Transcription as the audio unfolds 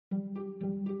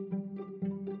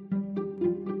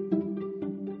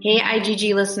Hey,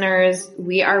 IGG listeners,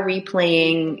 we are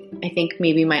replaying, I think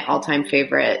maybe my all-time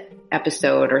favorite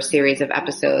episode or series of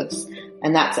episodes,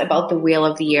 and that's about the Wheel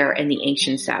of the Year and the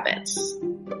ancient Sabbats.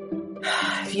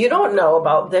 If you don't know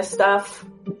about this stuff,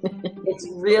 it's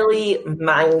really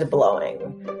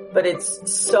mind-blowing, but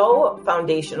it's so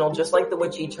foundational, just like the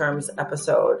Witchy Terms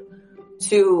episode,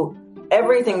 to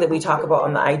everything that we talk about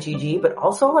on the IGG, but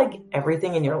also like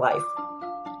everything in your life.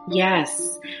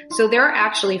 Yes. So there are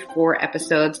actually 4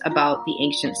 episodes about the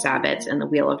ancient Sabbats and the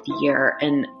Wheel of the Year,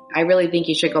 and I really think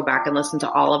you should go back and listen to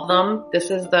all of them.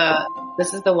 This is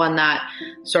the one that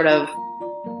sort of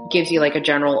gives you like a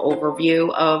general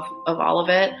overview of all of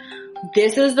it.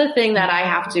 This is the thing that I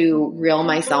have to reel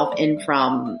myself in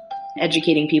from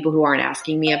educating people who aren't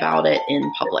asking me about it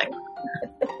in public.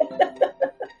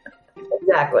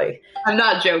 Exactly. I'm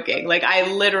not joking. Like,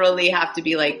 I literally have to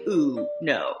be like, ooh,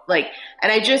 no. Like, and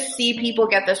I just see people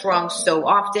get this wrong so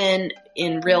often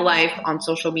in real life, on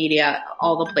social media,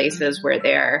 all the places where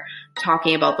they're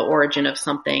talking about the origin of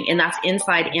something. And that's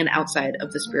inside and outside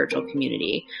of the spiritual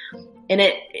community. And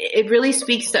it really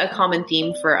speaks to a common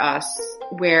theme for us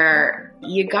where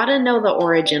you gotta know the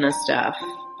origin of stuff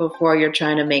before you're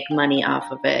trying to make money off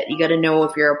of it. You gotta know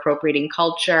if you're appropriating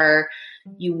culture.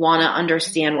 You want to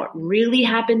understand what really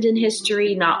happened in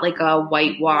history, not like a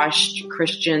whitewashed,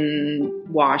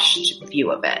 Christian washed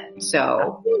view of it.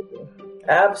 So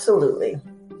Absolutely.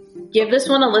 Give this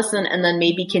one a listen and then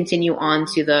maybe continue on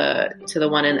to the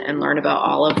one and learn about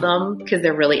all of them, because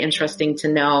they're really interesting to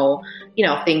know,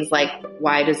 things like,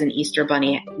 why does an Easter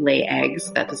bunny lay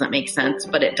eggs? That doesn't make sense,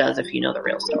 but it does if you know the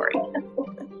real story.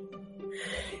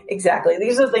 Exactly.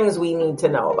 These are things we need to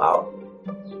know about.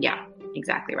 Yeah.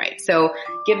 Exactly right. So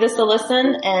give this a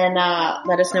listen and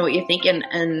let us know what you think.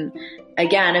 And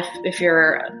again, if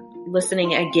you're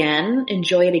listening again,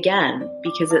 enjoy it again,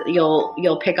 because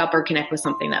you'll pick up or connect with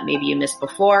something that maybe you missed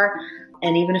before.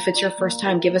 And even if it's your first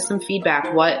time, give us some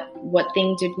feedback. What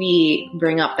thing did we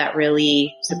bring up that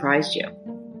really surprised you?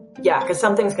 Yeah, because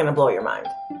something's going to blow your mind.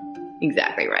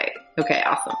 Exactly right. Okay,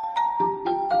 awesome.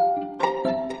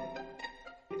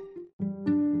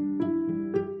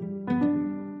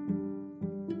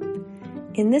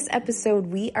 In this episode,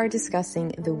 we are discussing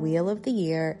the Wheel of the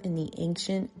Year and the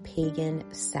ancient pagan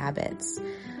Sabbats.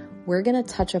 We're going to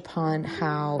touch upon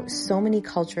how so many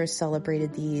cultures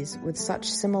celebrated these with such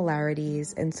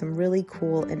similarities and some really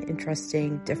cool and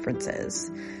interesting differences.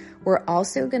 We're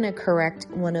also going to correct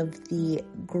one of the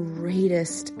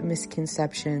greatest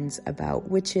misconceptions about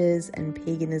witches and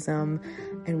paganism,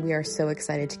 and we are so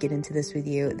excited to get into this with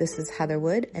you. This is Heather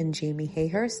Wood and Jamie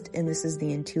Hayhurst, and this is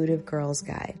the Intuitive Girls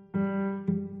Guide.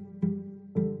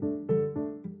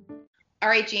 All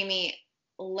right, Jamie,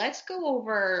 let's go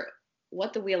over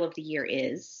what the Wheel of the Year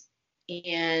is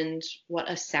and what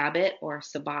a Sabbat or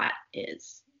Sabbat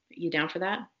is. You down for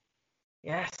that?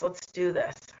 Yes, let's do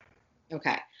this.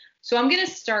 Okay. So I'm going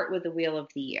to start with the Wheel of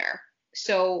the Year.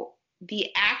 So the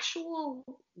actual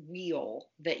wheel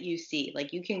that you see,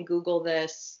 like, you can Google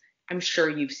this. I'm sure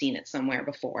you've seen it somewhere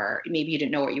before. Maybe you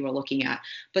didn't know what you were looking at.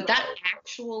 But that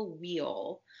actual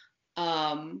wheel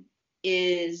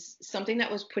is something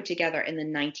that was put together in the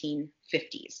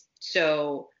 1950s.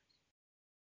 So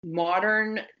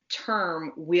modern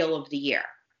term Wheel of the Year,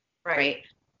 right?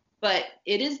 But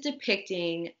it is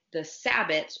depicting the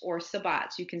Sabbats or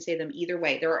Sabbats. You can say them either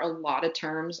way. There are a lot of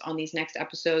terms on these next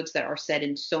episodes that are said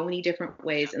in so many different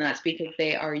ways, and that's because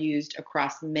they are used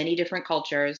across many different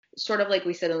cultures. Sort of like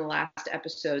we said in the last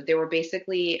episode, they were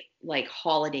basically like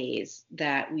holidays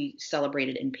that we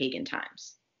celebrated in pagan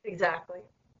times. Exactly.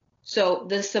 So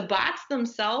the Sabbats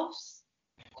themselves,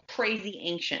 crazy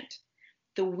ancient.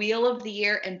 The Wheel of the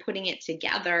Year and putting it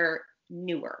together,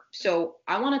 newer. So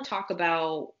I want to talk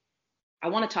about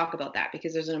that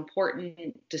because there's an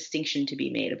important distinction to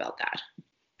be made about that.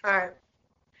 All right.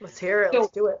 Let's hear it. Let's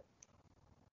do it.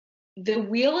 The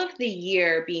Wheel of the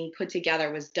Year being put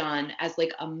together was done as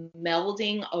like a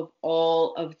melding of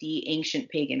all of the ancient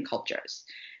pagan cultures,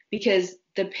 because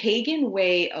the pagan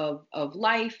way of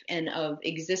life and of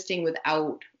existing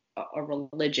without a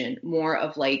religion, more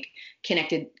of like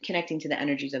connecting to the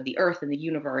energies of the earth and the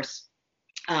universe,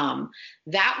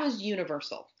 that was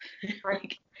universal. Right.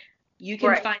 Like, you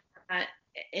can find that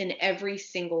in every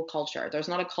single culture. There's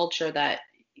not a culture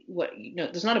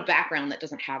there's not a background that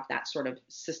doesn't have that sort of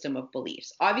system of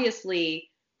beliefs. Obviously,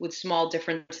 with small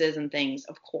differences and things,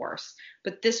 of course,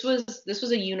 but this was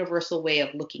a universal way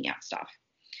of looking at stuff.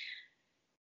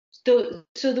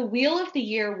 So the Wheel of the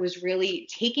Year was really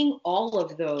taking all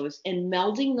of those and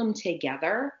melding them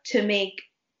together to make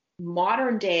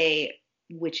modern day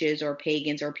witches or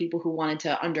pagans or people who wanted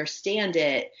to understand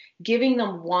it, giving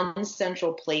them one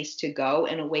central place to go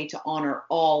and a way to honor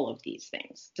all of these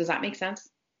things. Does that make sense?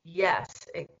 Yes,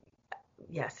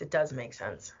 it does make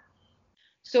sense.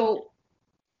 So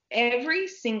every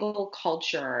single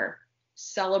culture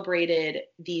celebrated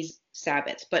these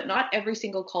Sabbats, but not every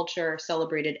single culture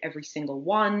celebrated every single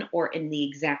one or in the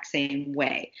exact same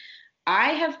way. I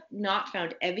have not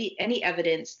found any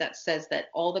evidence that says that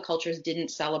all the cultures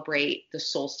didn't celebrate the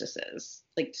solstices.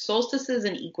 Like solstices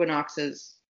and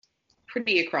equinoxes,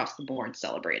 pretty across the board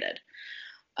celebrated.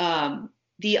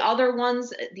 The other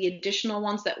ones, the additional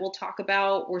ones that we'll talk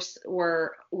about,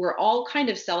 were all kind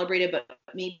of celebrated, but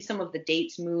maybe some of the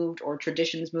dates moved or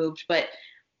traditions moved. But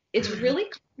it's really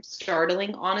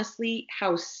startling, honestly,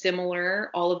 how similar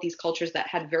all of these cultures that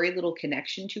had very little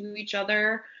connection to each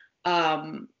other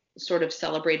sort of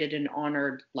celebrated and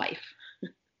honored life.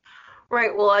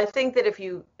 Right. Well, I think that if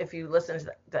you listen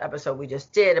to the episode we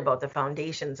just did about the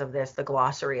foundations of this, the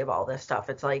glossary of all this stuff,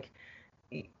 it's like,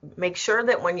 make sure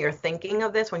that when you're thinking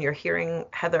of this, when you're hearing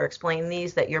Heather explain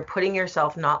these, that you're putting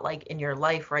yourself not like in your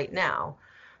life right now,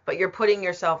 but you're putting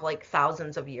yourself like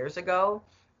thousands of years ago,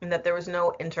 and that there was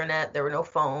no internet, there were no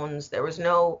phones, there was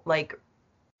no like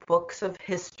books of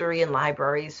history and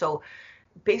libraries. So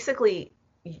basically,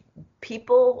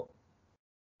 people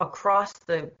across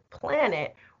the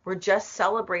planet were just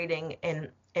celebrating and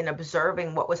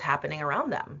observing what was happening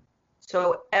around them.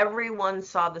 So everyone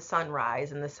saw the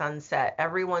sunrise and the sunset.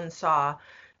 Everyone saw,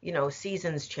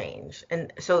 seasons change.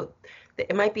 And so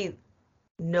it might be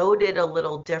noted a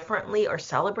little differently or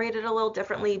celebrated a little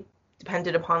differently,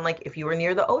 depended upon like if you were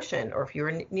near the ocean or if you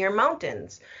were near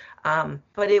mountains.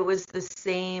 But it was the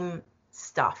same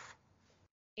stuff.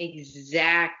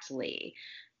 Exactly.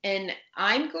 And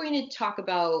I'm going to talk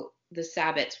about the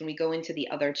Sabbats when we go into the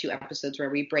other two episodes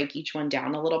where we break each one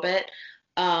down a little bit.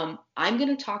 I'm going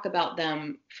to talk about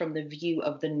them from the view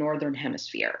of the Northern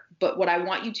Hemisphere. But what I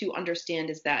want you to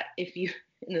understand is that if you,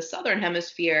 in the Southern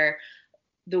Hemisphere,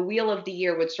 the wheel of the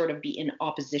year would sort of be in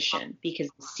opposition because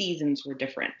the seasons were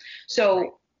different. So right.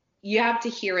 You have to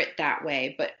hear it that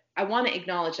way. But I want to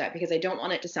acknowledge that because I don't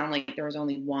want it to sound like there was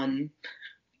only one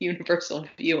universal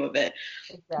view of it.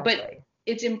 Exactly. But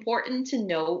it's important to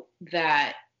note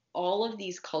that all of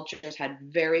these cultures had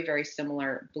very, very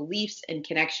similar beliefs and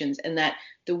connections, and that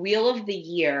the wheel of the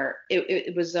year,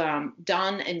 it was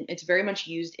done, and it's very much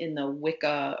used in the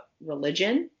Wicca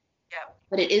religion. Yeah.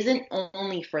 But it isn't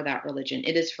only for that religion.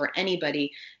 It is for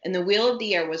anybody. And the Wheel of the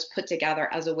Year was put together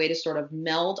as a way to sort of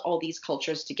meld all these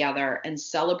cultures together and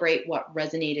celebrate what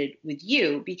resonated with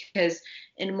you. Because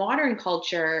in modern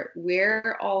culture,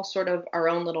 we're all sort of our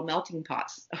own little melting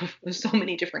pots of so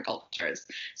many different cultures.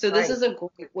 So this is a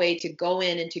great way to go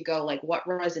in and to go like, what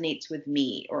resonates with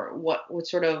me, or what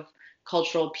sort of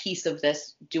cultural piece of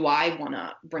this do I want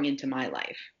to bring into my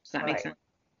life? Does that make sense?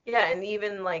 Yeah, and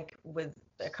even like with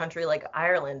a country like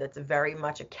Ireland, it's very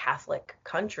much a Catholic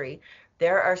country.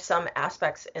 There are some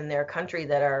aspects in their country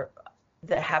that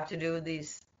have to do with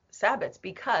these Sabbats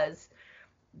because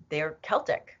they're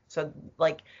Celtic. So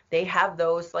like they have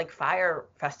those like fire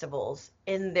festivals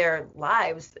in their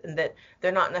lives, and that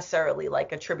they're not necessarily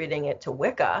like attributing it to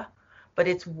Wicca, but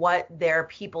it's what their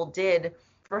people did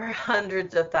for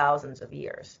hundreds of thousands of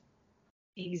years.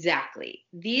 Exactly.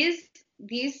 These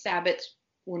Sabbats,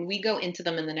 when we go into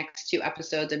them in the next two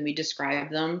episodes and we describe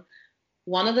them,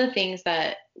 one of the things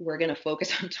that we're going to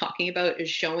focus on talking about is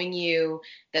showing you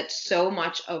that so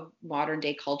much of modern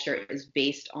day culture is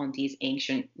based on these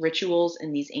ancient rituals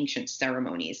and these ancient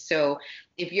ceremonies. So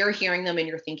if you're hearing them and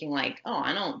you're thinking like, oh,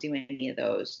 I don't do any of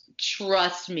those,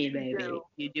 trust me, baby,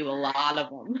 you do a lot of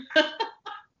them.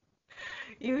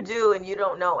 You do, and you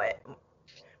don't know it.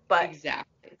 But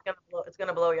exactly. It's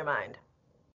gonna blow your mind.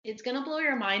 It's going to blow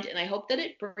your mind, and I hope that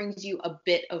it brings you a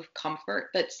bit of comfort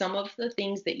that some of the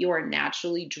things that you are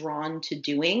naturally drawn to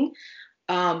doing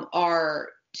are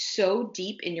so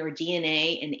deep in your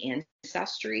DNA and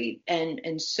ancestry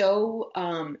and so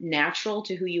natural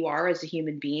to who you are as a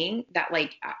human being that,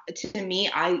 like, to me,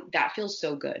 that feels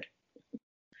so good.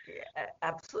 Yeah,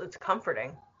 absolutely. It's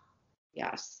comforting.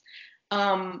 Yes.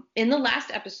 In the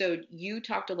last episode, you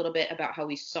talked a little bit about how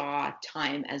we saw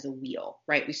time as a wheel,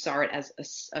 right? We saw it as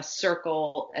a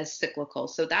circle, as cyclical.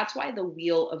 So that's why the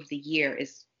wheel of the year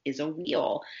is a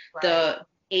wheel. Right. The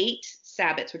 8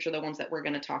 Sabbats, which are the ones that we're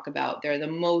going to talk about, they're the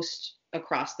most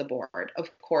across the board. Of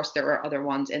course, there are other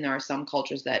ones, and there are some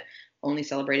cultures that only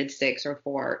celebrated 6 or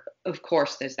 4. Of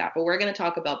course, there's that. But we're going to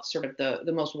talk about sort of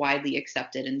the most widely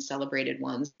accepted and celebrated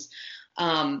ones.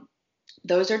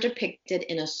 Those are depicted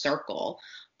in a circle.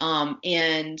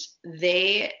 And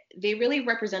they really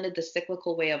represented the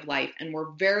cyclical way of life and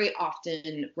were very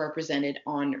often represented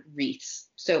on wreaths.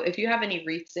 So if you have any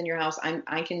wreaths in your house,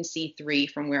 I can see 3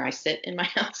 from where I sit in my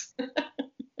house.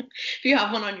 If you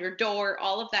have one on your door,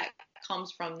 all of that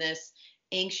comes from this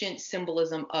ancient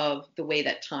symbolism of the way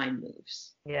that time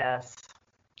moves. Yes.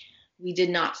 We did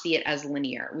not see it as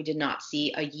linear. We did not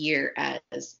see a year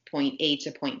as point A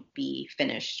to point B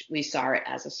finished. We saw it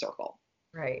as a circle.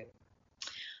 Right.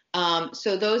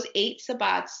 So those 8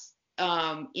 Sabbats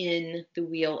in the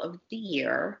Wheel of the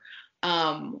Year,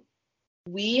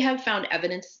 we have found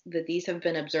evidence that these have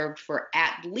been observed for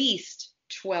at least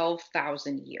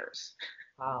 12,000 years.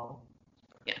 Wow.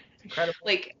 Yeah. Incredible.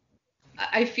 Like,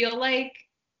 I feel like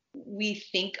we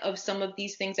think of some of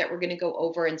these things that we're going to go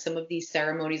over in some of these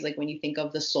ceremonies, like when you think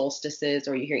of the solstices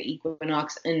or you hear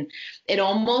equinox, and it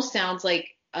almost sounds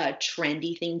like a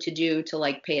trendy thing to do, to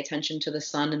like pay attention to the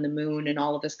sun and the moon and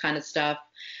all of this kind of stuff.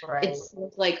 Right. It's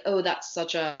like, oh, that's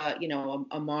such a,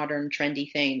 a modern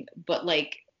trendy thing, but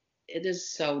like it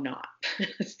is so not.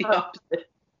 It's the opposite.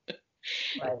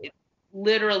 Right.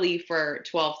 Literally for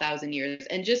 12,000 years.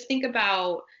 And just think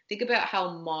about how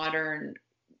modern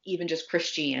even just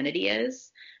Christianity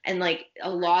is. And like a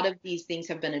lot of these things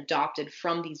have been adopted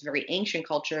from these very ancient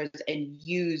cultures and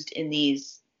used in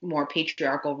these more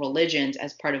patriarchal religions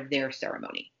as part of their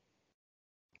ceremony.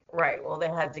 Right. Well, they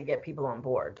had to get people on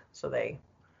board, so they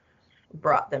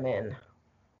brought them in.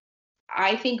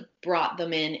 I think brought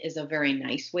them in is a very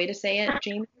nice way to say it,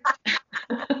 Jamie.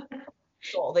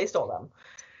 They stole them.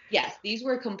 Yes, these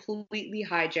were completely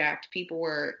hijacked. People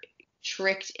were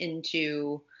tricked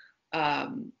into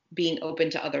being open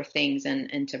to other things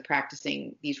and to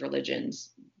practicing these religions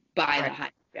by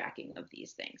the hijacking of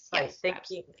these things. Right. Yes,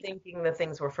 thinking the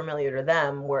things were familiar to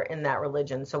them were in that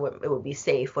religion, so it would be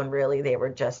safe, when really they were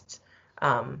just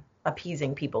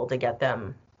appeasing people to get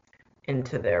them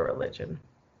into their religion.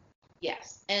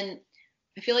 Yes. And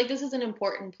I feel like this is an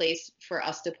important place for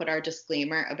us to put our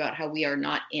disclaimer about how we are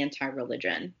not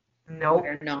anti-religion. No,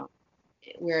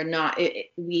 we're not.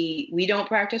 We don't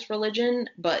practice religion,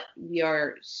 but we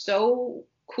are so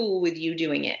cool with you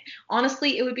doing it.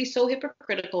 Honestly, it would be so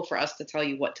hypocritical for us to tell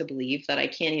you what to believe that I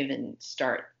can't even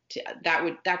start to,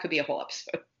 that could be a whole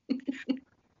episode.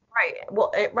 Right.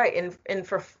 Well, right. And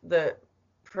for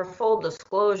full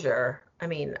disclosure, I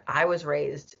mean, I was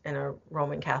raised in a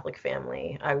Roman Catholic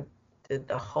family. I did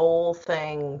the whole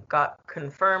thing, got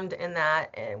confirmed in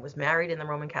that, and was married in the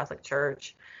Roman Catholic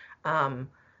Church.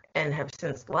 And have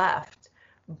since left,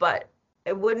 but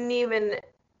I wouldn't even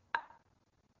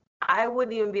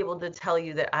be able to tell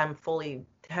you that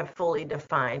have fully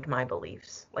defined my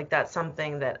beliefs. Like, that's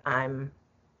something that I'm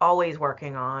always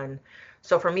working on.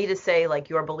 So for me to say like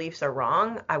your beliefs are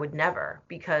wrong, I would never,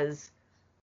 because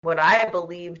what I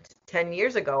believed 10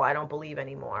 years ago, I don't believe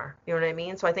anymore. You know what I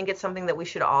mean? So I think it's something that we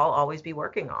should all always be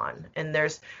working on. And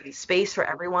there's space for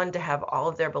everyone to have all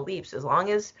of their beliefs, as long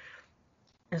as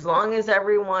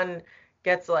everyone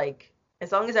gets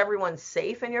as long as everyone's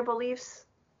safe in your beliefs,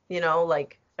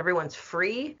 like everyone's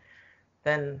free,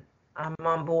 then I'm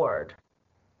on board.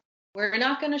 We're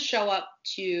not going to show up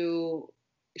to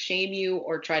shame you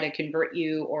or try to convert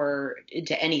you or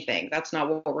into anything. That's not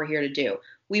what we're here to do.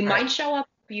 We might show up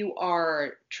if you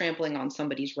are trampling on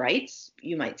somebody's rights.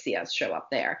 You might see us show up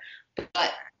there.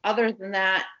 But other than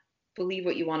that, believe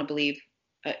what you want to believe.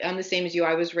 I'm the same as you.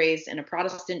 I was raised in a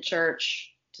Protestant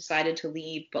church, decided to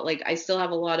leave, but like I still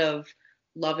have a lot of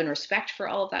love and respect for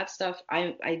all of that stuff.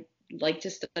 I like to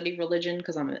study religion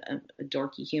because I'm a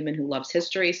dorky human who loves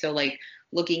history. So like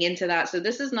looking into that. So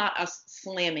this is not us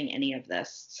slamming any of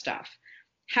this stuff.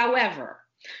 However,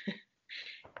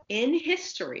 in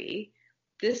history,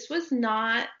 this was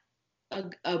not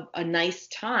a nice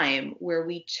time where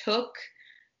we took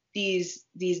these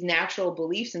natural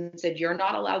beliefs and said, you're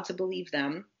not allowed to believe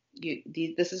them.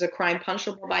 This is a crime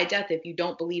punishable by death if you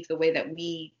don't believe the way that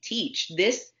we teach.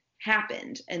 This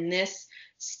happened, and this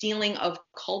stealing of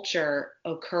culture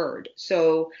occurred.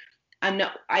 So I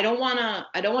don't want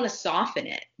to soften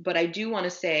it, but I do want to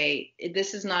say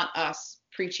this is not us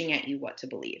preaching at you what to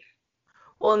believe.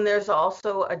 Well, and there's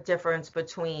also a difference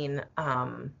between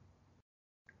a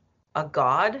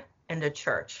God and a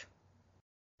church.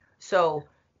 So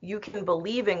you can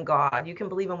believe in God, you can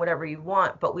believe in whatever you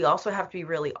want, but we also have to be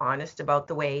really honest about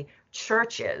the way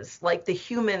churches, like the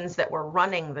humans that were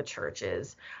running the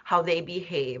churches, how they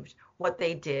behaved, what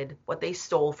they did, what they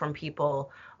stole from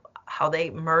people, how they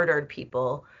murdered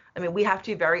people. I mean, we have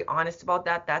to be very honest about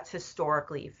that. That's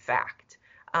historically fact.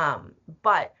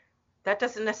 But that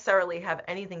doesn't necessarily have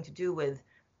anything to do with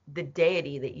the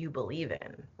deity that you believe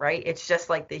in, right? It's just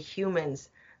like the humans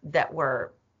that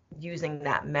were using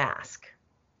that mask.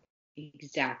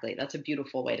 Exactly. That's a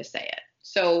beautiful way to say it.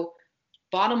 So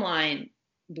bottom line,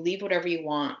 believe whatever you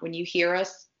want. When you hear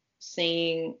us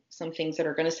saying some things that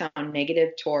are going to sound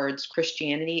negative towards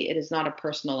Christianity, it is not a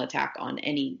personal attack on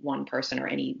any one person or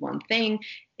any one thing.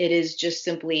 It is just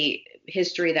simply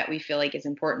history that we feel like is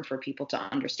important for people to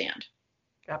understand.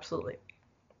 Absolutely.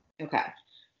 Okay.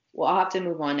 Well, I'll have to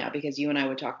move on now because you and I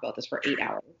would talk about this for 8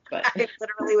 hours. But I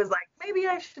literally was like, maybe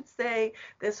I should say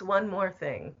this one more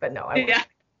thing, but no, I won't. Yeah.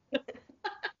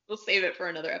 We'll save it for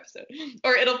another episode,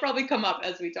 or it'll probably come up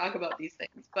as we talk about these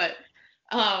things. But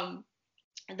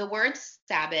the word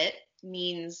Sabbat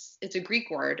means, it's a Greek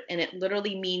word, and it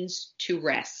literally means to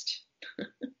rest.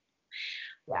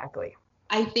 Exactly.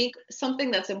 I think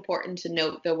something that's important to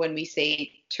note, though, when we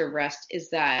say to rest is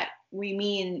that we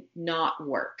mean not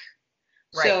work.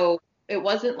 Right. So it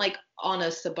wasn't like on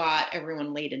a Sabbat,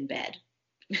 everyone laid in bed.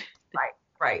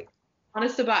 Right. On a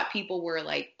Sabbat, people were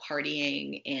like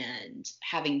partying and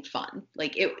having fun.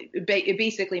 Like it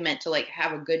basically meant to like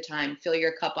have a good time, fill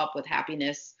your cup up with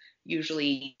happiness,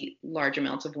 usually large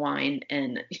amounts of wine,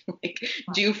 and like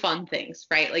do fun things,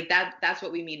 right? Like that's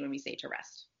what we mean when we say to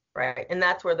rest. Right. And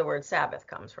that's where the word Sabbath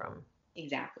comes from.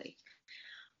 Exactly.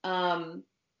 I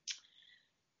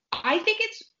think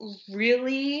it's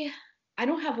really, I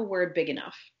don't have a word big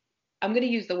enough. I'm going to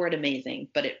use the word amazing,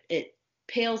 but it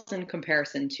pales in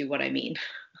comparison to what I mean.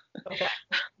 Okay.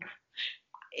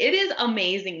 It is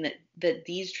amazing that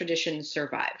these traditions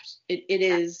survived. It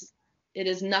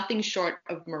is nothing short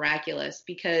of miraculous,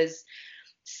 because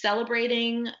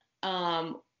celebrating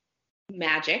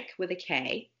magic with a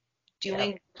K,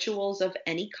 doing rituals of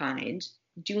any kind,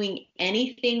 doing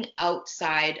anything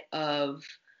outside of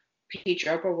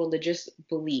patriarchal religious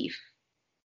belief,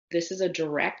 this was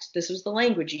the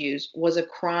language used, was a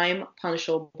crime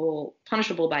punishable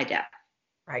by death.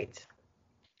 Right.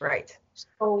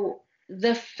 So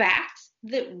the fact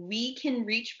that we can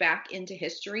reach back into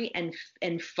history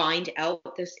and find out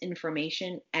this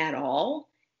information at all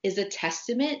is a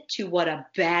testament to what a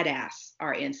badass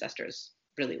our ancestors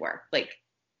really were. Like,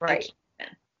 right.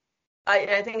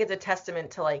 I think it's a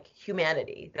testament to like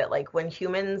humanity, that like when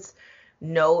humans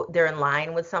know they're in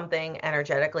line with something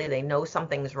energetically, they know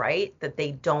something's right, that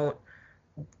they don't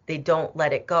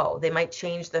let it go. They might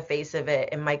change the face of it.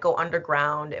 It might go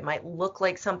underground. It might look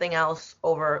like something else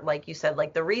over, like you said,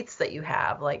 like the wreaths that you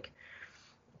have. Like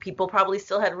people probably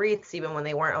still had wreaths even when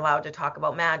they weren't allowed to talk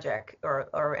about magic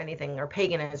or anything, or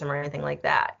paganism or anything like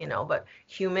that, you know, but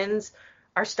humans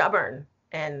are stubborn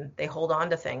and they hold on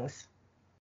to things.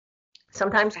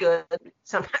 Sometimes good,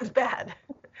 sometimes bad.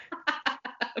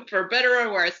 For better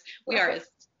or worse, we are a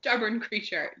stubborn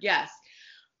creature. Yes.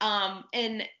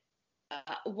 And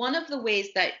one of the ways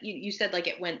that you said,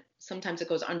 like, sometimes it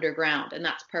goes underground, and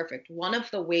that's perfect. One of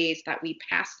the ways that we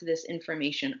passed this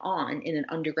information on in an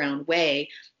underground way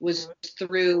was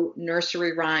through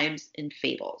nursery rhymes and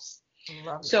fables.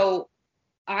 So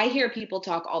I hear people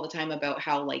talk all the time about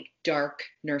how like dark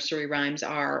nursery rhymes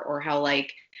are, or how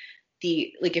like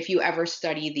if you ever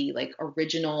study the like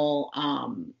original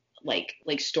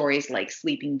like stories like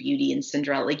Sleeping Beauty and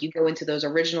Cinderella, like you go into those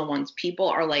original ones, people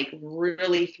are like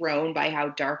really thrown by how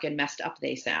dark and messed up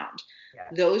they sound.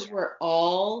 Those were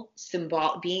all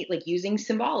using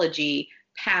symbology,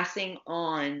 passing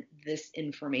on this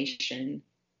information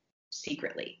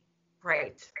secretly.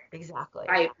 Right, exactly.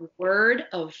 By word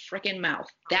of freaking mouth.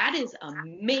 That is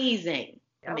amazing.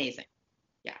 Yep. Amazing.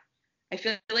 I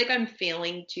feel like I'm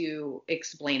failing to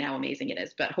explain how amazing it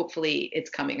is, but hopefully it's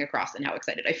coming across and how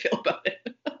excited I feel about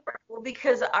it. Well,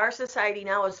 because our society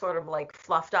now is sort of like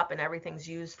fluffed up and everything's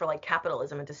used for like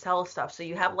capitalism and to sell stuff. So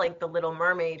you have like the Little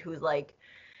Mermaid who's like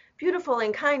beautiful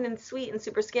and kind and sweet and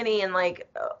super skinny, and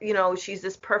like, you know, she's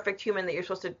this perfect human that you're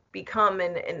supposed to become,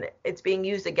 and it's being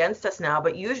used against us now.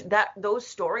 But those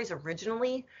stories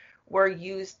originally were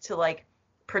used to like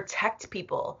protect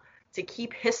people, to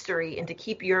keep history, and to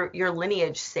keep your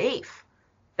lineage safe.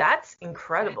 That's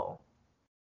incredible.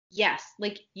 Yes,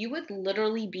 like you would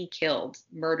literally be killed,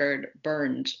 murdered,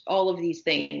 burned, all of these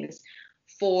things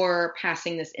for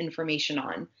passing this information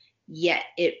on. Yet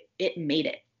it made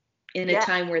it in a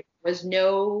time where there was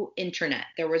no internet,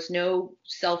 there was no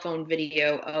cell phone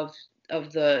video of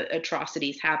the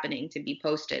atrocities happening to be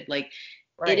posted. Like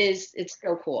it's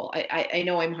so cool. I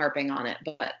know I'm harping on it,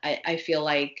 but I feel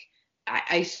like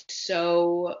I'm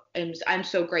so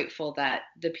grateful that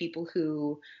the people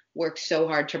who worked so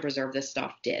hard to preserve this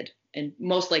stuff did, and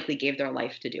most likely gave their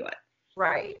life to do it.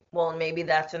 Right. Well, maybe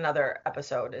that's another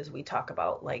episode as we talk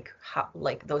about like how,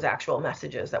 like those actual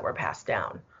messages that were passed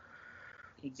down.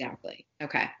 Exactly.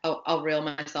 Okay. I'll reel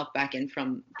myself back in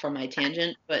from my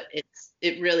tangent, but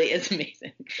it really is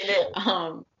amazing. It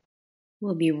is.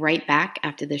 We'll be right back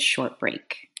after this short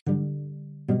break.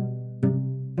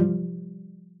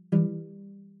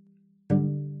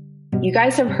 You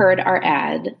guys have heard our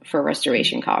ad for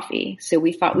Restoration Coffee, so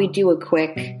we thought we'd do a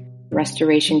quick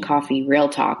Restoration Coffee Real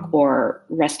Talk or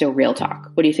Resto Real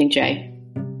Talk. What do you think, Jay?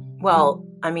 Well,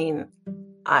 I mean,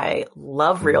 I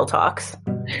love Real Talks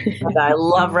and I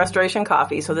love Restoration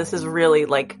Coffee, so this is really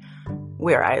like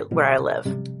where I live.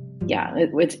 Yeah,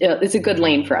 it's a good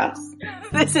lane for us.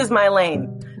 This is my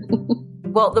lane.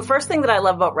 Well, the first thing that I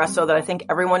love about Resto that I think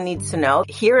everyone needs to know,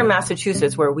 here in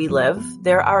Massachusetts where we live,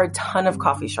 there are a ton of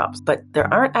coffee shops, but there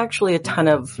aren't actually a ton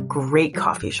of great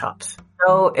coffee shops.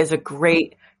 Resto is a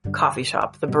great coffee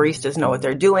shop. The baristas know what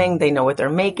they're doing. They know what they're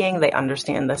making. They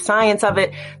understand the science of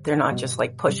it. They're not just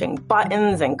like pushing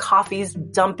buttons and coffee's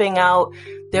dumping out.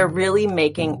 They're really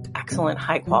making excellent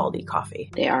high quality coffee.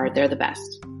 They're the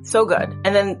best. So good.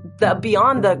 And then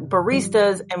beyond the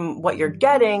baristas and what you're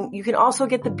getting, you can also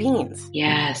get the beans.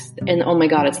 Yes. And oh my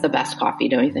God, it's the best coffee,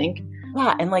 don't you think?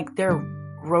 Yeah. And like they're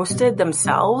roasted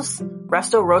themselves.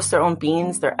 Resto roasts their own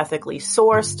beans. They're ethically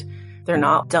sourced. They're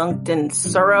not dunked in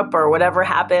syrup or whatever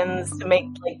happens to make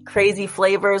like crazy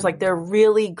flavors. Like they're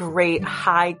really great,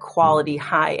 high quality,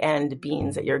 high end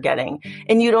beans that you're getting.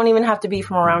 And you don't even have to be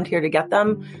from around here to get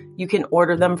them. You can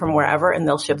order them from wherever and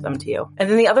they'll ship them to you. And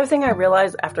then the other thing I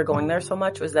realized after going there so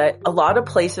much was that a lot of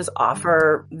places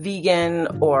offer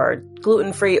vegan or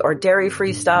gluten-free or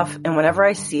dairy-free stuff. And whenever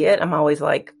I see it, I'm always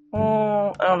like,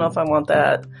 I don't know if I want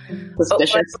that.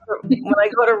 Suspicious. When I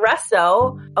go to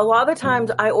Resto, a lot of the times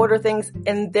I order things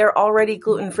and they're already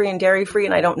gluten-free and dairy-free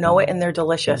and I don't know it and they're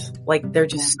delicious. Like they're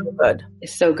just so good.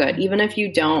 It's so good. Even if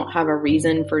you don't have a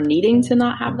reason for needing to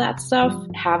not have that stuff,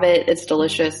 have it. It's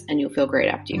delicious and you'll feel great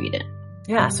after you eat it.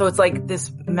 Yeah. So it's like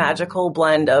this magical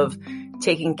blend of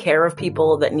taking care of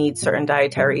people that need certain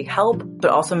dietary help,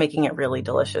 but also making it really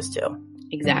delicious too.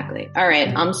 Exactly. All right.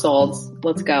 I'm sold.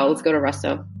 Let's go. Let's go to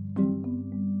Resto.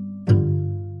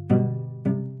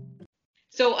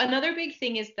 So another big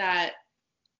thing is that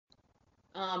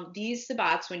these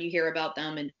Sabbats, when you hear about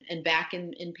them and back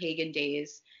in pagan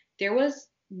days, there was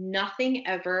nothing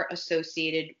ever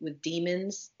associated with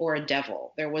demons or a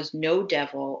devil. There was no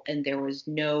devil and there was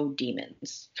no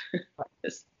demons.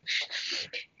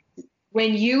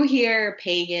 When you hear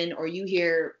pagan or you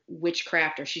hear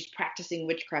witchcraft or she's practicing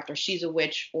witchcraft or she's a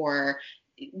witch, or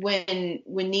when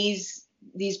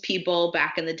these people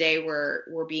back in the day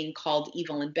were being called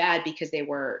evil and bad because they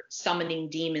were summoning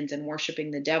demons and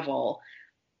worshiping the devil.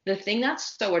 The thing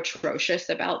that's so atrocious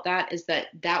about that is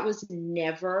that was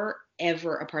never,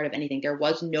 ever a part of anything. There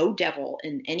was no devil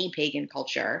in any pagan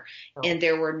culture, and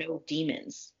there were no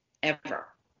demons ever.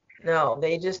 No,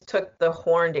 they just took the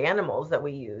horned animals that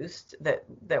we used,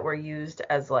 that were used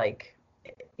as like,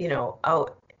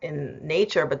 out in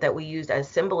nature, but that we used as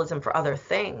symbolism for other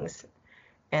things.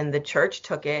 And the church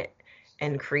took it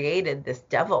and created this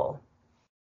devil.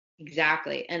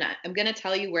 Exactly. And I'm going to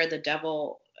tell you where the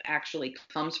devil actually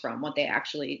comes from,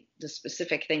 the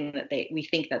specific thing that we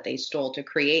think that they stole to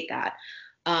create that.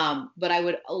 But I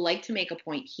would like to make a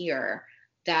point here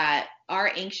that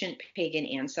our ancient pagan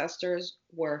ancestors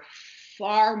were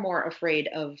far more afraid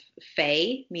of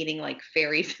fae, meaning like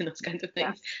fairies and those kinds of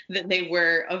things, than they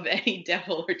were of any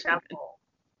devil or demon.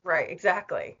 Right,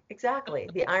 exactly.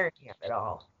 The irony of it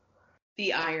all.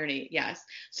 The irony, yes.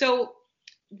 So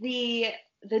the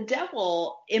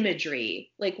devil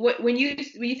imagery, like when you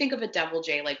think of a devil,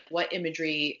 Jay, like what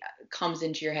imagery comes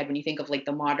into your head when you think of like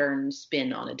the modern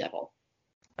spin on a devil?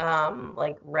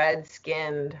 Like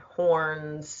red-skinned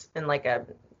horns and like a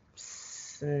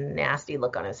nasty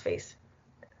look on his face.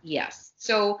 Yes.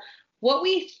 So what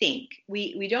we think,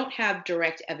 we don't have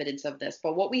direct evidence of this,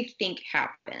 but what we think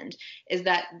happened is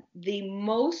that the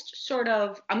most sort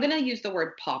of, I'm going to use the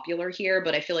word popular here,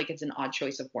 but I feel like it's an odd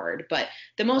choice of word, but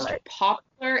the most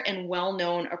popular and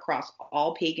well-known across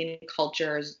all pagan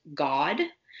cultures god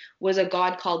was a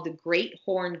god called the Great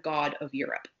Horned God of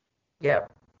Europe.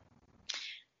 Yep.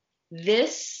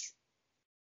 This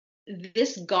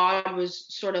god was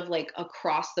sort of like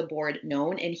across the board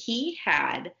known, and he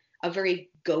had a very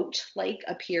goat-like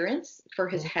appearance for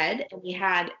his head, and he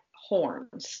had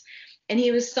horns. And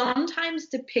he was sometimes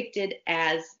depicted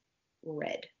as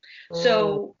red.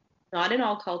 So not in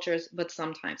all cultures, but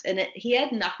sometimes. And he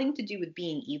had nothing to do with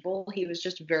being evil. He was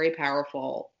just very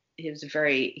powerful. He was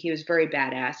very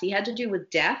badass. He had to do with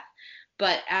death.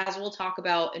 But as we'll talk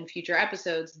about in future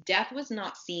episodes, death was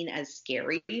not seen as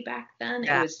scary back then.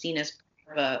 Yeah. It was seen as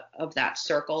of that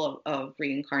circle of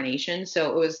reincarnation. So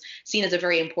it was seen as a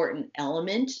very important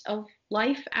element of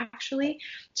life, actually.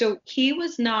 So he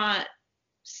was not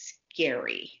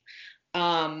scary.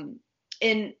 And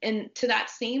to that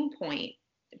same point,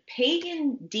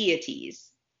 pagan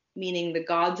deities, meaning the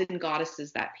gods and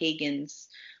goddesses that pagans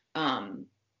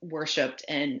worshipped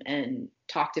and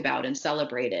talked about and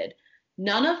celebrated,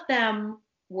 none of them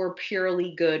were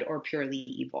purely good or purely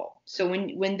evil. So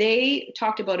when they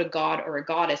talked about a god or a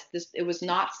goddess, it was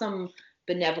not some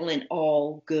benevolent,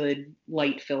 all good,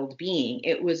 light-filled being.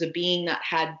 It was a being that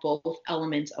had both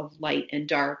elements of light and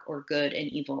dark, or good and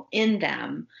evil in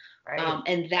them. Right.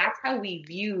 And that's how we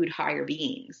viewed higher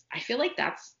beings. I feel like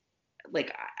that's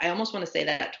like, I almost want to say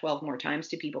that 12 more times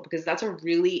to people, because that's a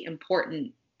really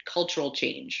important cultural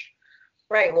change.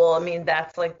 Right. Well, I mean,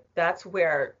 that's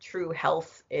where true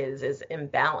health is in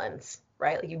balance,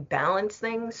 right? Like you balance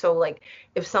things. So like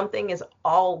if something is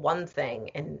all one thing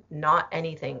and not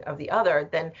anything of the other,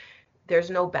 then there's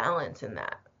no balance in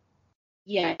that.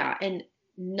 Yeah, and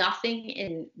nothing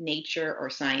in nature or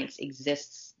science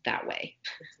exists that way.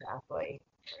 Exactly.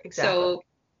 Exactly. So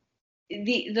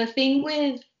the thing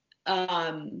with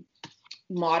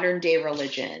modern day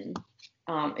religion,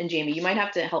 and Jamie, you might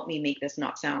have to help me make this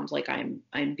not sound like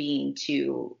I'm being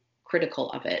too critical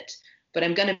of it, but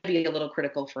I'm going to be a little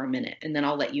critical for a minute, and then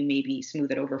I'll let you maybe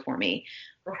smooth it over for me.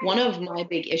 Right. One of my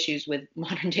big issues with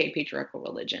modern day patriarchal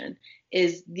religion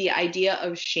is the idea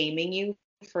of shaming you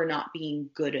for not being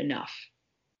good enough.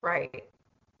 Right.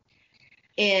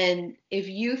 And if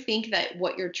you think that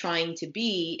what you're trying to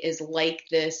be is like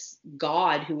this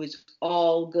God who is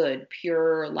all good,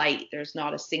 pure light, there's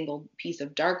not a single piece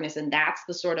of darkness, and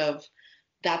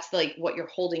that's like what you're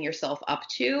holding yourself up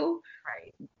to.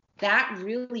 Right. That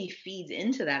really feeds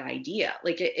into that idea.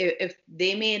 Like if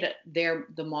they made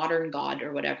the modern God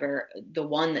or whatever, the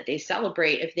one that they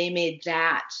celebrate, if they made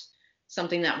that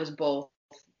something that was both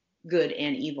good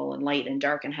and evil and light and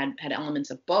dark and had elements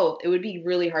of both, it would be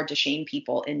really hard to shame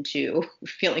people into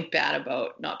feeling bad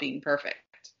about not being perfect.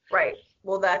 Right.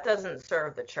 Well, that doesn't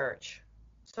serve the church.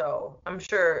 So I'm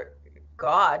sure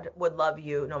God would love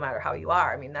you no matter how you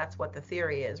are. I mean, that's what the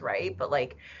theory is, right? But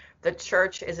like the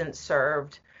church isn't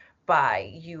served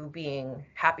by you being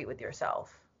happy with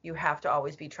yourself. You have to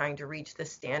always be trying to reach the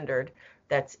standard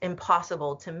that's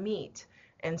impossible to meet.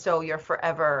 And so you're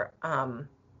forever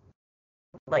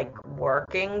like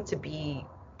working to be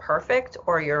perfect,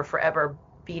 or you're forever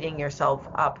beating yourself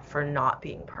up for not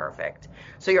being perfect.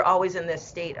 So you're always in this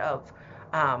state of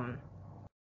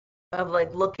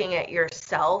like looking at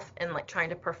yourself and like trying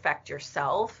to perfect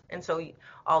yourself. And so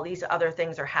all these other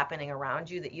things are happening around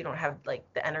you that you don't have like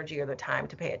the energy or the time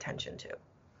to pay attention to.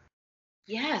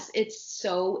 Yes, it's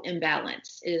so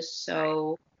imbalanced. It is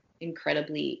so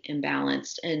incredibly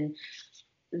imbalanced. And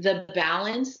the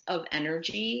balance of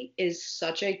energy is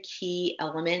such a key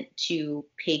element to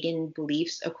pagan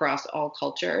beliefs across all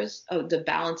cultures. Oh, the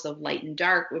balance of light and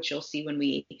dark, which you'll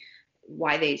see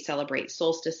why they celebrate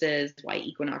solstices, why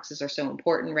equinoxes are so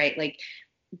important, right? Like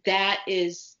that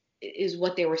is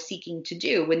what they were seeking to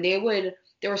do.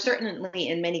 There were certainly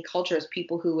in many cultures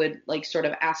people who would like sort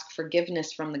of ask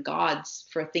forgiveness from the gods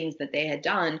for things that they had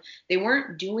done. They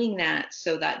weren't doing that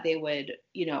so that they would,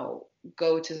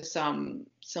 go to some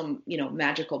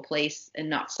magical place and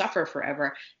not suffer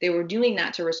forever. They were doing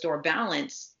that to restore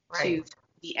balance to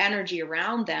the energy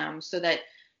around them, so that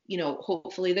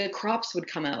hopefully the crops would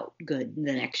come out good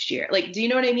the next year. Like, do you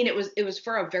know what I mean? It was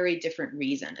for a very different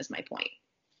reason, is my point.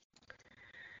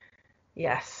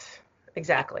 Yes,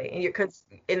 exactly. Because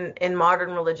in modern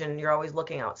religion, you're always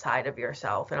looking outside of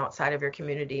yourself and outside of your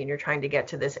community, and you're trying to get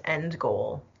to this end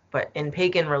goal. But in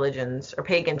pagan religions, or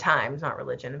pagan times, not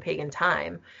religion, in pagan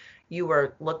time, you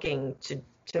were looking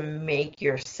to make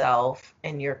yourself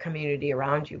and your community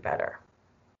around you better.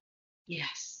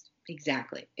 Yes,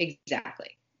 exactly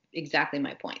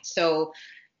my point. So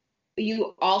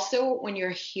you also, when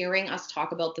you're hearing us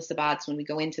talk about the Sabbats, when we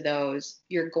go into those,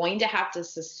 you're going to have to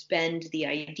suspend the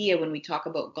idea when we talk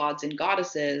about gods and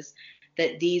goddesses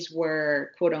that these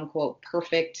were quote unquote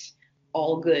perfect,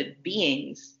 all good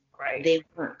beings. Right. They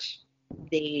weren't.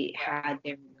 They had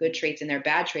their good traits and their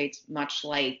bad traits, much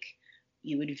like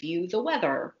you would view the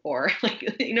weather, or like,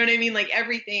 you know what I mean? Like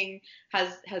everything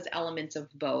has elements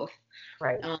of both.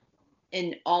 Right.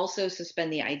 And also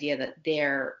suspend the idea that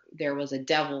there was a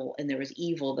devil and there was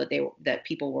evil that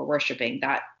people were worshiping.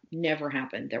 That never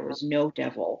happened. There was no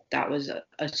devil. That was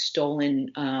a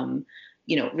stolen,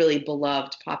 really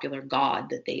beloved, popular god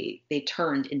that they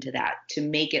turned into that to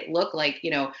make it look like,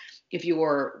 if you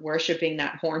were worshiping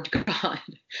that horned god,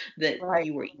 that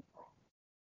you were evil.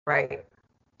 Right.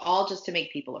 all just to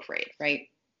make people afraid, right?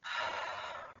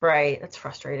 Right. That's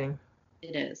frustrating.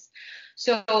 It is.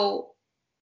 So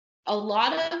a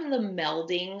lot of the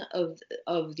melding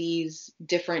of these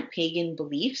different pagan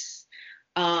beliefs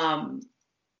um,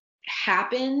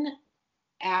 happen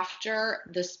after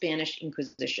the Spanish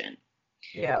Inquisition.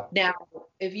 Yeah. Now,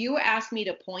 if you ask me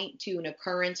to point to an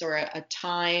occurrence or a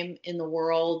time in the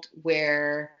world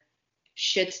where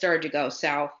shit started to go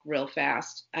south real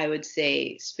fast, I would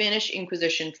say Spanish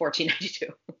Inquisition 1492.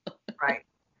 Right.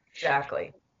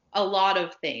 Exactly. A lot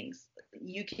of things.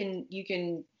 You can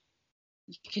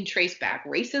trace back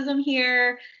racism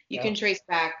here. You Yeah. can trace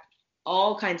back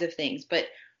all kinds of things. But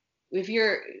if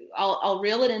you're, I'll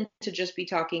reel it into just be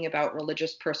talking about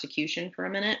religious persecution for a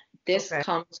minute. This Okay.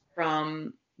 comes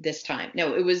from this time.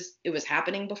 No, it was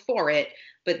happening before it,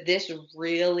 but this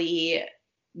really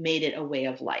made it a way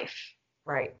of life.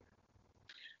 Right.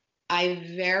 I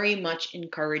very much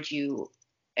encourage you,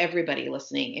 everybody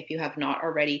listening, if you have not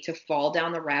already, to fall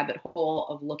down the rabbit hole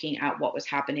of looking at what was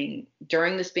happening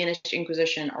during the Spanish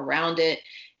Inquisition, around it,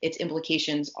 its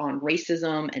implications on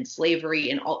racism and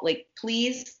slavery and all. Like,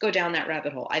 please go down that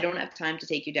rabbit hole. I don't have time to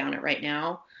take you down it right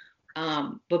now,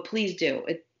 but please do.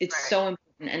 It's Right. so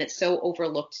important and it's so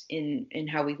overlooked in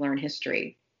how we learn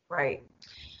history. Right.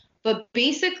 But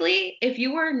basically, if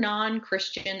you were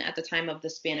non-Christian at the time of the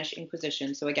Spanish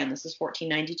Inquisition, so again, this is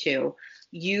 1492,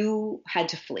 you had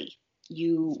to flee.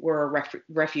 You were a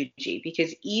refugee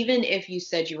because even if you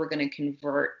said you were going to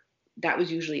convert, that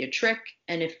was usually a trick.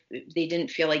 And if they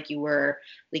didn't feel like you were,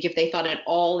 like if they thought at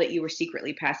all that you were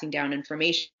secretly passing down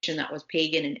information that was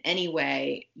pagan in any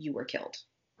way, you were killed.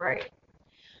 Right.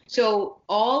 So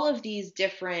all of these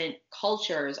different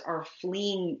cultures are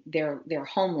fleeing their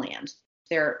homeland.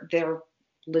 They're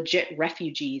legit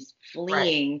refugees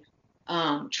Right.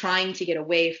 fleeing, trying to get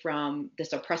away from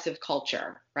this oppressive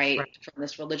culture, right? Right. From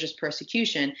this religious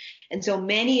persecution. And so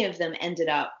many of them ended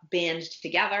up banded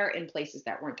together in places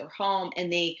that weren't their home,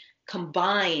 and they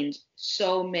combined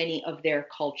so many of their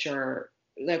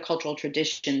cultural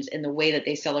traditions in the way that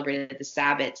they celebrated the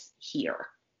Sabbats here.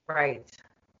 Right.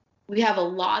 We have a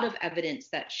lot of evidence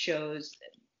that shows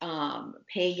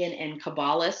pagan and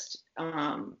Kabbalist,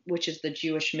 which is the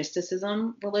Jewish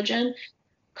mysticism religion,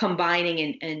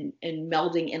 combining and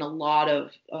melding in a lot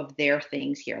of their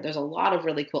things here. There's a lot of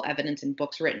really cool evidence and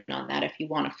books written on that if you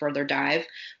want to further dive.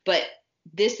 But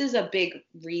this is a big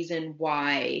reason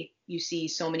why you see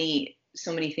so many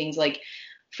things. Like,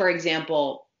 for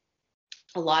example,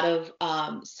 a lot of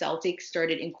Celtics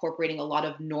started incorporating a lot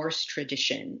of Norse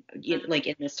tradition, like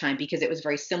in this time, because it was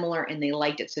very similar and they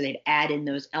liked it. So they'd add in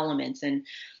those elements. And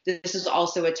this is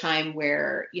also a time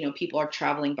where, people are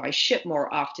traveling by ship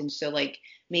more often. So like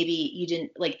maybe you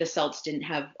didn't, like the Celts didn't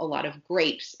have a lot of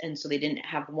grapes. And so they didn't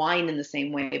have wine in the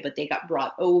same way, but they got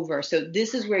brought over. So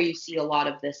this is where you see a lot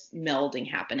of this melding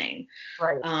happening.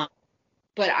 Right.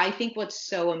 But I think what's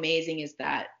so amazing is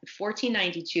that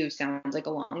 1492 sounds like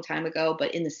a long time ago,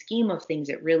 but in the scheme of things,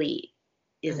 it really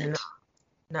No, isn't.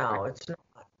 no, it's not.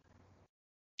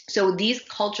 So these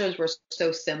cultures were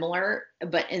so similar,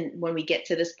 but when we get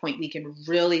to this point, we can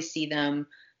really see them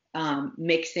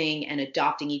mixing and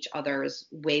adopting each other's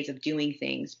ways of doing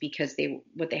things because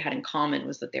what they had in common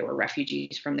was that they were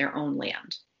refugees from their own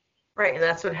land. Right. And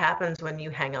that's what happens when you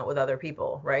hang out with other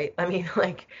people, right? I mean,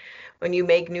 like when you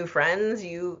make new friends,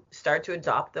 you start to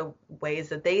adopt the ways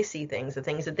that they see things, the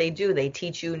things that they do. They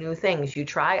teach you new things. You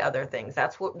try other things.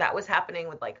 That was happening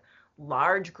with like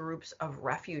large groups of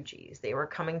refugees. They were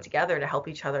coming together to help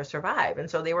each other survive. And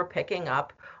so they were picking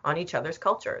up on each other's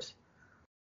cultures.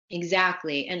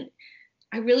 Exactly. And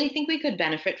I really think we could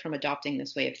benefit from adopting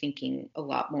this way of thinking a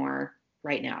lot more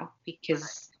right now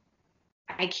because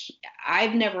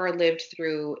I've never lived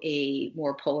through a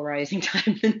more polarizing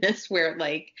time than this where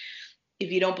like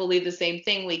if you don't believe the same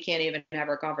thing, we can't even have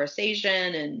our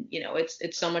conversation. And,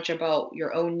 it's so much about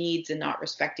your own needs and not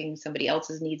respecting somebody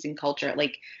else's needs and culture.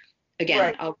 Like, again,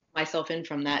 Right. I'll put myself in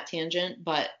from that tangent,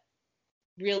 but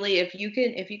really if you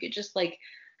could just like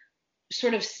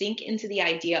sort of sink into the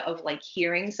idea of like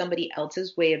hearing somebody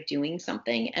else's way of doing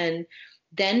something and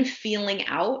then feeling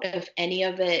out if any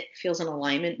of it feels in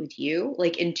alignment with you,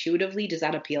 like intuitively, does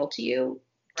that appeal to you?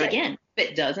 Dig Right. in.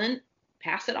 If it doesn't,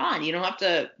 pass it on. You don't have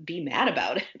to be mad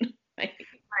about it. Right?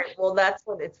 Right. Well, that's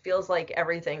what it feels like.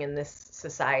 Everything in this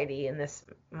society, in this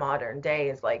modern day,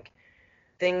 is like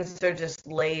things are just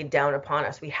laid down upon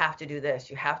us. We have to do this,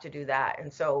 you have to do that.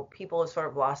 And so people have sort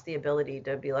of lost the ability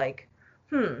to be like,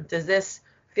 does this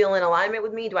feel in alignment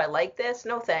with me? Do I like this?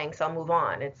 No, thanks. I'll move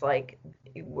on. It's like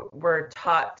we're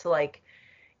taught to like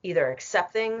either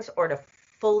accept things or to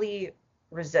fully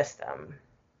resist them.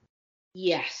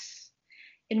 Yes.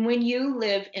 And when you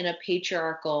live in a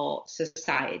patriarchal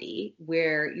society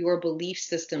where your belief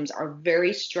systems are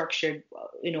very structured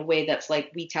in a way that's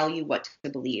like we tell you what to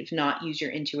believe, not use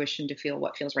your intuition to feel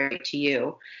what feels right to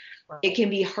you, it Right. can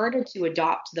be harder to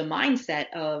adopt the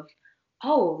mindset of,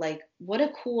 oh, like what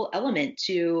a cool element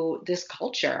to this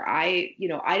culture. I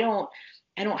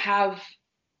don't have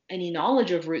any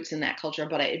knowledge of roots in that culture,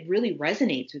 but it really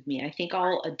resonates with me. I think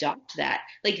I'll adopt that.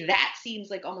 Like that seems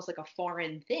like almost like a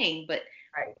foreign thing, but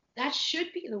Right. that should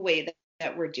be the way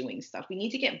that we're doing stuff. We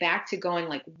need to get back to going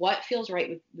like what feels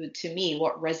right to me,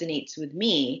 what resonates with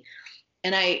me.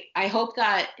 And I hope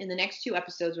that in the next two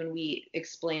episodes when we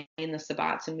explain the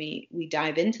Sabbats and we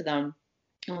dive into them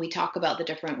and we talk about the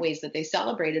different ways that they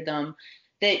celebrated them,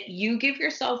 that you give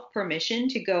yourself permission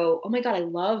to go, oh my God, I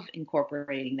love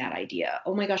incorporating that idea.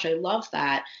 Oh my gosh, I love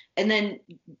that. And then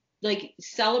like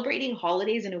celebrating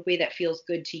holidays in a way that feels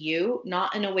good to you,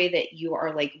 not in a way that you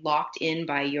are like locked in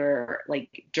by your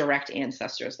like direct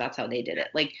ancestors. That's how they did it.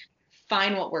 Like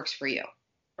find what works for you.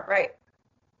 Right.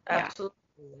 Yeah. Absolutely.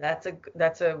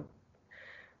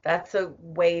 That's a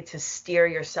way to steer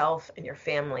yourself and your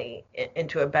family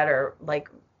into a better like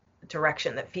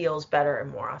direction that feels better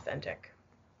and more authentic.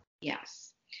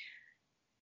 Yes.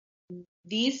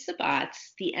 These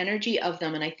sabbats, the energy of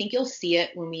them, and I think you'll see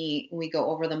it when we go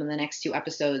over them in the next two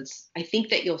episodes. I think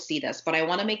that you'll see this, but I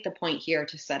want to make the point here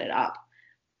to set it up.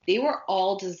 They were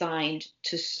all designed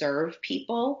to serve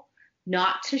people,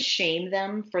 not to shame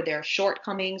them for their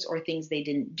shortcomings or things they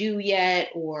didn't do yet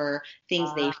or things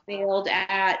they Uh, failed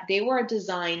at. They were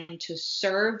designed to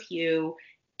serve you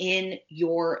in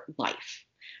your life. right.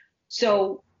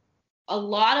 So a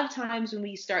lot of times when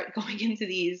we start going into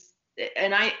these,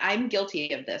 and I'm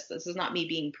guilty of this. This is not me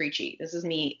being preachy. This is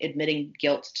me admitting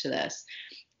guilt to this.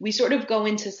 We sort of go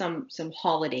into some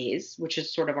holidays, which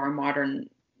is sort of our modern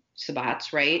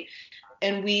sabbats, right?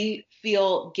 And we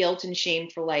feel guilt and shame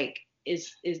for like,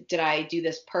 is did I do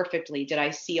this perfectly? Did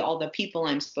I see all the people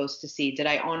I'm supposed to see? Did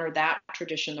I honor that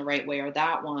tradition the right way or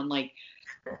that one? Like,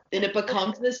 and it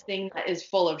becomes this thing that is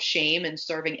full of shame and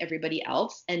serving everybody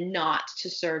else and not to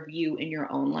serve you in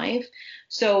your own life.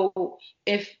 So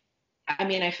if I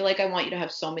mean, I feel like I want you to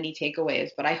have so many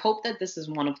takeaways, but I hope that this is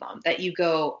one of them that you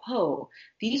go, oh,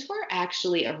 these were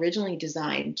actually originally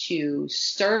designed to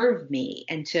serve me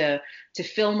and to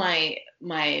fill my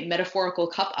metaphorical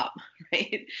cup up,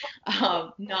 right?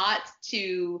 Not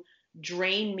to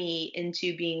drain me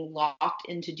into being locked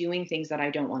into doing things that I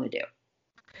don't want to do.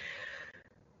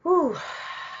 Whew.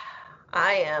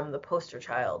 I am the poster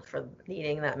child for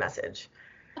needing that message.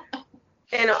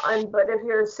 And but if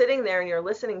you're sitting there and you're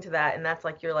listening to that and that's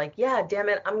like you're like, yeah, damn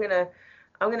it, I'm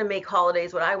gonna make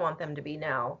holidays what I want them to be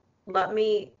now. Let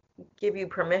me give you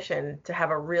permission to have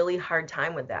a really hard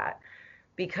time with that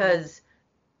because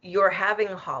you're having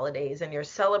holidays and you're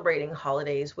celebrating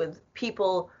holidays with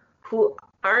people who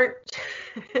aren't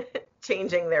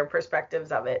changing their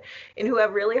perspectives of it and who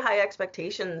have really high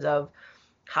expectations of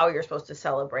how you're supposed to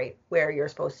celebrate, where you're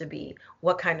supposed to be,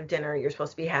 what kind of dinner you're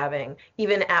supposed to be having,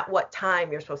 even at what time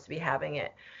you're supposed to be having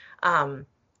it.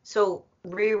 So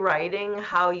rewriting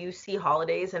how you see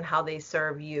holidays and how they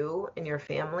serve you and your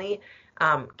family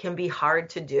can be hard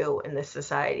to do in this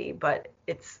society, but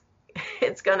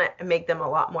it's gonna make them a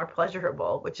lot more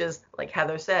pleasurable, which is like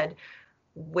Heather said,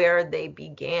 where they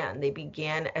began. They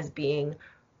began as being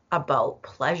about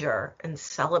pleasure and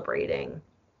celebrating.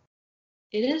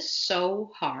 It is so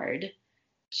hard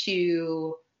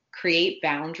to create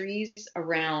boundaries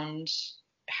around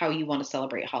how you want to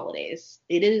celebrate holidays.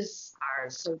 It is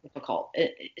Hard. so difficult.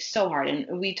 It's so hard.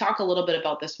 And we talk a little bit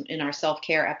about this in our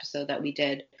self-care episode that we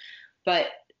did, but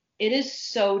it is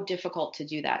so difficult to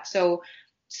do that. So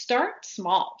start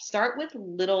small. Start with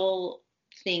little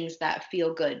things that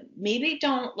feel good. Maybe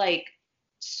don't like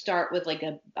start with like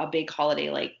a big holiday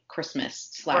like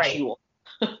Christmas slash Right. Yule,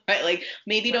 right? Like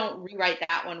maybe Right. don't rewrite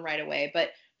that one right away, but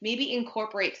maybe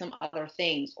incorporate some other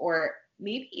things or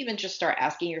maybe even just start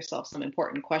asking yourself some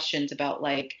important questions about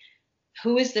like,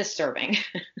 who is this serving?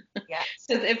 Yes.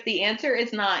 Because if the answer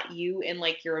is not you and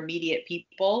like your immediate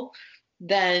people,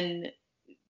 then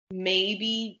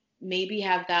maybe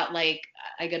have that like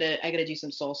I gotta do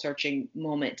some soul searching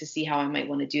moment to see how I might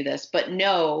want to do this. But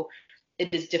no,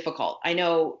 it is difficult. I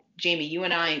know, Jamie, you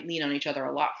and I lean on each other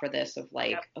a lot for this of Yep.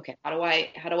 like, okay, how do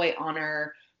I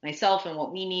honor myself and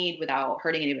what we need without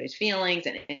hurting anybody's feelings?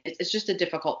 And it's just a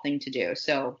difficult thing to do.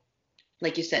 So,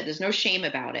 like you said, there's no shame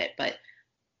about it, but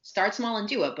start small and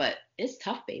do it. But it's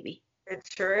tough, baby. It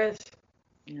sure is.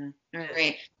 Yeah. All It is.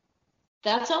 right.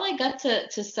 That's all I got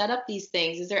to set up these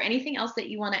things. Is there anything else that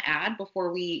you want to add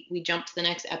before we jump to the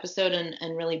next episode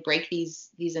and really break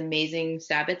these amazing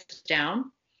Sabbats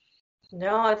down?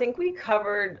 No, I think we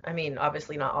covered, I mean,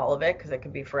 obviously not all of it because it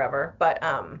could be forever, but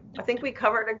I think we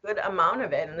covered a good amount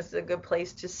of it, and this is a good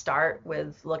place to start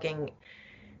with looking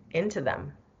into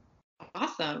them.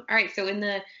 Awesome. All right. So in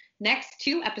the next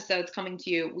two episodes coming to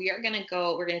you, we're going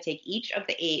to take each of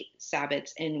the 8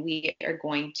 Sabbats and we are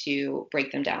going to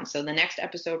break them down. So the next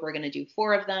episode, we're going to do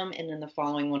 4 of them. And then the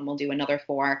following one, we'll do another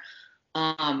 4.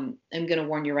 I'm going to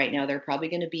warn you right now, they're probably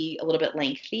going to be a little bit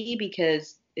lengthy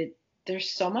because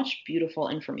there's so much beautiful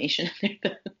information in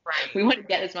there. Right. We want to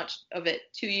get as much of it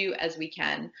to you as we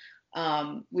can.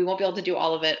 We won't be able to do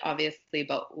all of it, obviously,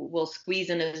 but we'll squeeze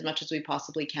in as much as we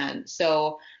possibly can.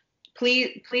 So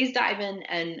please dive in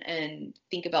and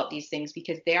think about these things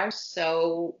because they are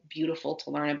so beautiful to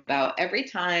learn about. Every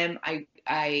time I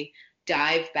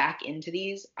dive back into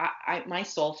these, my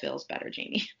soul feels better,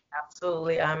 Jamie.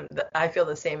 Absolutely. I feel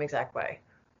the same exact way.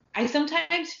 I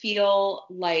sometimes feel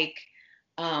like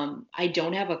I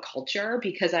don't have a culture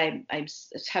because I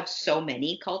have so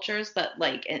many cultures, but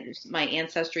like, and my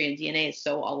ancestry and DNA is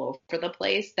so all over the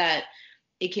place that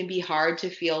it can be hard to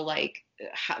feel like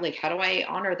how do I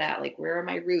honor that? Like, where are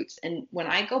my roots? And when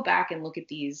I go back and look at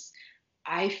these,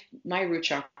 my root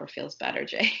chakra feels better,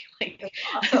 Jay. Like,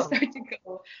 Awesome.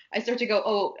 I start to go,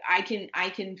 oh, I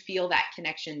can feel that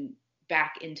connection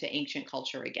back into ancient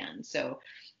culture again. So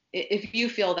if you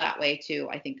feel that way too,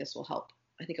 I think this will help.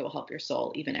 I think it will help your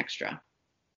soul even extra.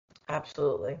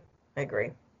 Absolutely. I agree.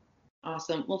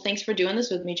 Awesome. Well, thanks for doing this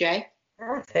with me, Jay.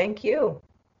 Yeah, thank you.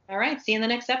 All right. See you in the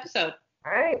next episode.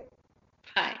 All right.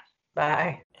 Bye.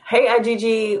 Bye. Hey,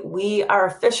 IGG, we are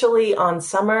officially on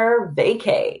summer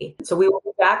vacay. So we will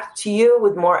be back to you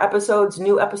with more episodes,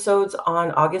 new episodes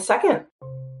on August 2nd.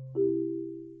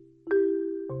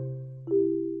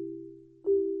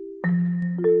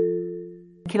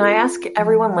 Can I ask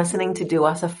everyone listening to do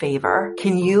us a favor?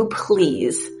 Can you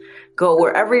please go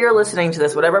wherever you're listening to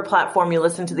this, whatever platform you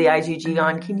listen to the IGG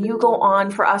on, can you go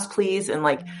on for us, please? And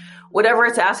whatever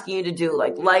it's asking you to do,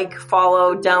 like,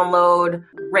 follow, download,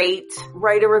 rate,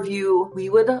 write a review. We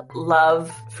would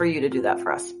love for you to do that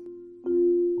for us.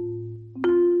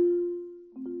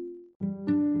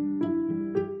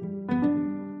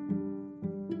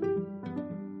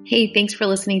 Hey, thanks for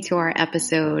listening to our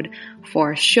episode.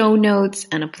 For show notes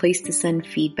and a place to send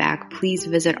feedback, please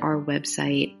visit our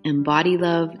website,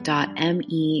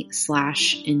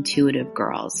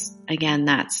 embodylove.me/intuitivegirls. Again,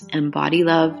 that's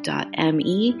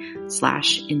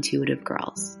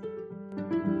embodylove.me/intuitivegirls.